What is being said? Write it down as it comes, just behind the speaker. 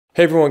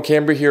Hey everyone,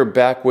 Camber here,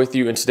 back with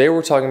you, and today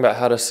we're talking about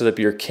how to set up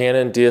your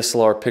Canon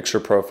DSLR picture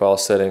profile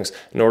settings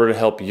in order to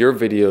help your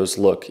videos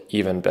look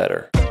even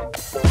better.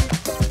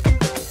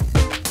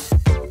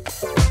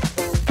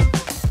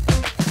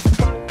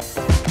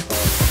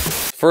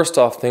 First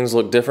off, things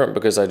look different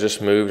because I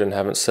just moved and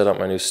haven't set up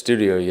my new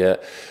studio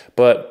yet,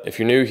 but if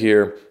you're new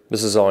here,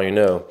 this is all you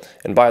know.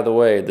 And by the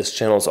way, this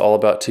channel is all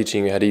about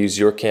teaching you how to use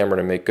your camera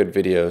to make good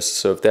videos,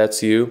 so if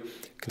that's you,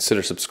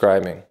 consider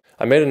subscribing.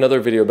 I made another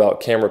video about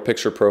camera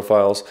picture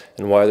profiles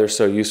and why they're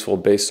so useful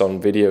based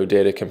on video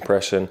data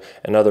compression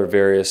and other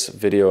various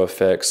video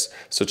effects.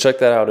 So check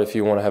that out if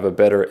you want to have a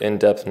better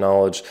in-depth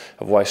knowledge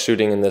of why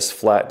shooting in this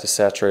flat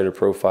desaturated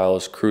profile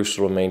is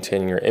crucial to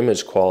maintaining your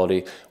image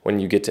quality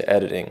when you get to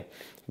editing.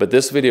 But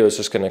this video is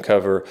just going to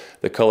cover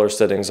the color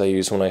settings I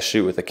use when I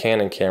shoot with a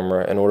Canon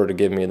camera in order to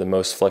give me the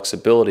most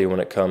flexibility when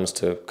it comes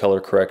to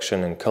color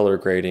correction and color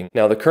grading.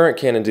 Now, the current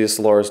Canon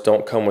DSLRs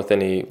don't come with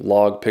any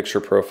log picture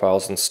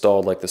profiles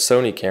installed like the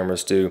Sony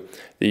cameras do,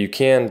 that you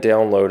can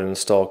download and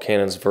install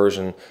Canon's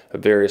version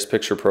of various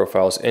picture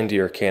profiles into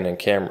your Canon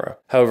camera.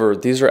 However,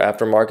 these are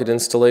aftermarket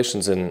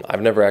installations and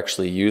I've never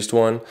actually used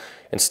one.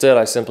 Instead,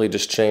 I simply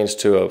just changed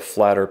to a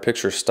flatter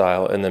picture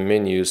style in the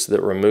menus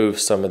that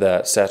removes some of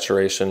that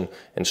saturation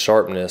and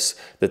sharpness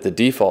that the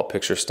default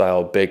picture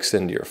style bakes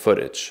into your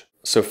footage.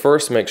 So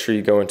first, make sure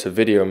you go into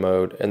video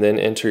mode and then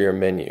enter your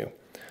menu.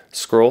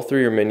 Scroll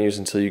through your menus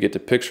until you get to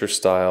picture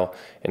style,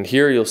 and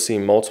here you'll see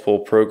multiple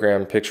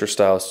programmed picture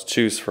styles to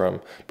choose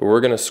from, but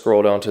we're going to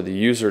scroll down to the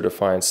user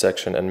defined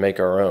section and make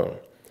our own.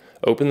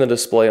 Open the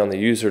display on the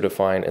user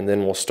defined and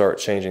then we'll start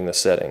changing the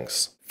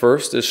settings.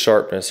 First is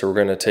sharpness, so we're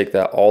going to take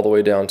that all the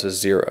way down to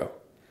 0.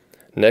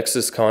 Next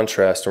is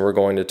contrast, and we're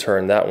going to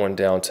turn that one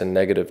down to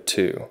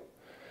 -2.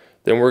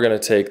 Then we're going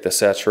to take the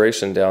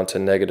saturation down to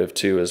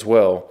 -2 as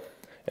well.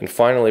 And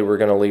finally, we're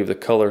going to leave the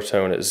color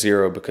tone at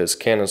 0 because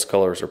Canon's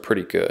colors are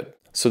pretty good.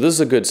 So this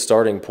is a good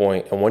starting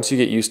point, and once you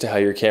get used to how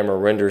your camera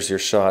renders your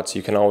shots,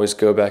 you can always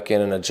go back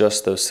in and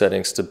adjust those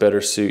settings to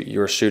better suit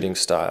your shooting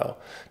style.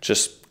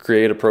 Just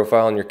create a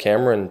profile on your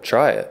camera and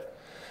try it.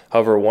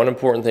 However, one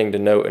important thing to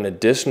note in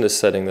addition to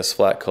setting this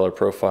flat color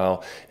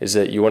profile is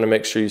that you want to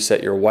make sure you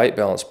set your white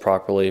balance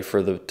properly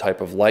for the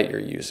type of light you're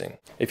using.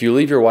 If you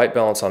leave your white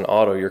balance on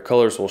auto, your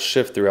colors will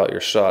shift throughout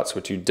your shots,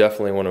 which you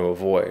definitely want to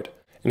avoid.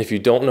 And if you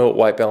don't know what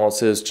white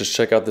balance is, just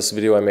check out this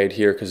video I made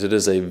here because it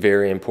is a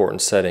very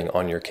important setting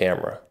on your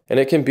camera. And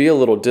it can be a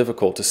little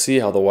difficult to see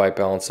how the white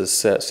balance is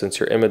set since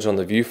your image on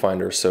the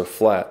viewfinder is so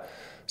flat.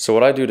 So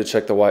what I do to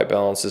check the white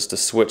balance is to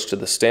switch to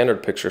the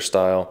standard picture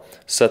style,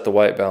 set the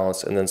white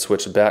balance, and then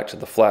switch back to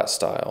the flat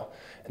style.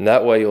 And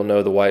that way you'll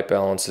know the white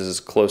balance is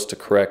as close to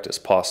correct as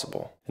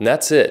possible. And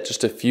that's it,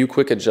 just a few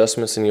quick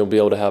adjustments and you'll be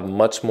able to have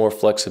much more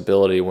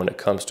flexibility when it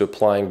comes to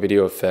applying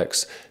video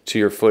effects to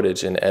your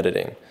footage in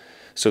editing.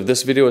 So if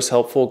this video is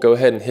helpful, go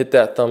ahead and hit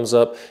that thumbs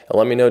up and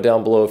let me know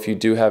down below if you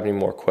do have any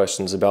more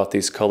questions about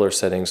these color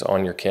settings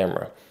on your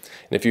camera.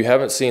 And if you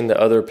haven't seen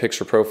the other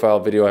picture profile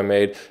video I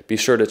made, be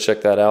sure to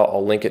check that out.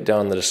 I'll link it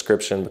down in the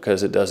description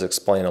because it does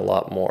explain a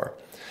lot more.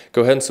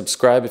 Go ahead and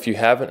subscribe if you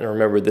haven't, and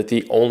remember that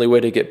the only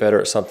way to get better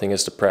at something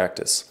is to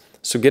practice.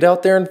 So get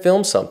out there and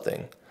film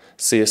something.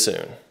 See you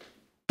soon.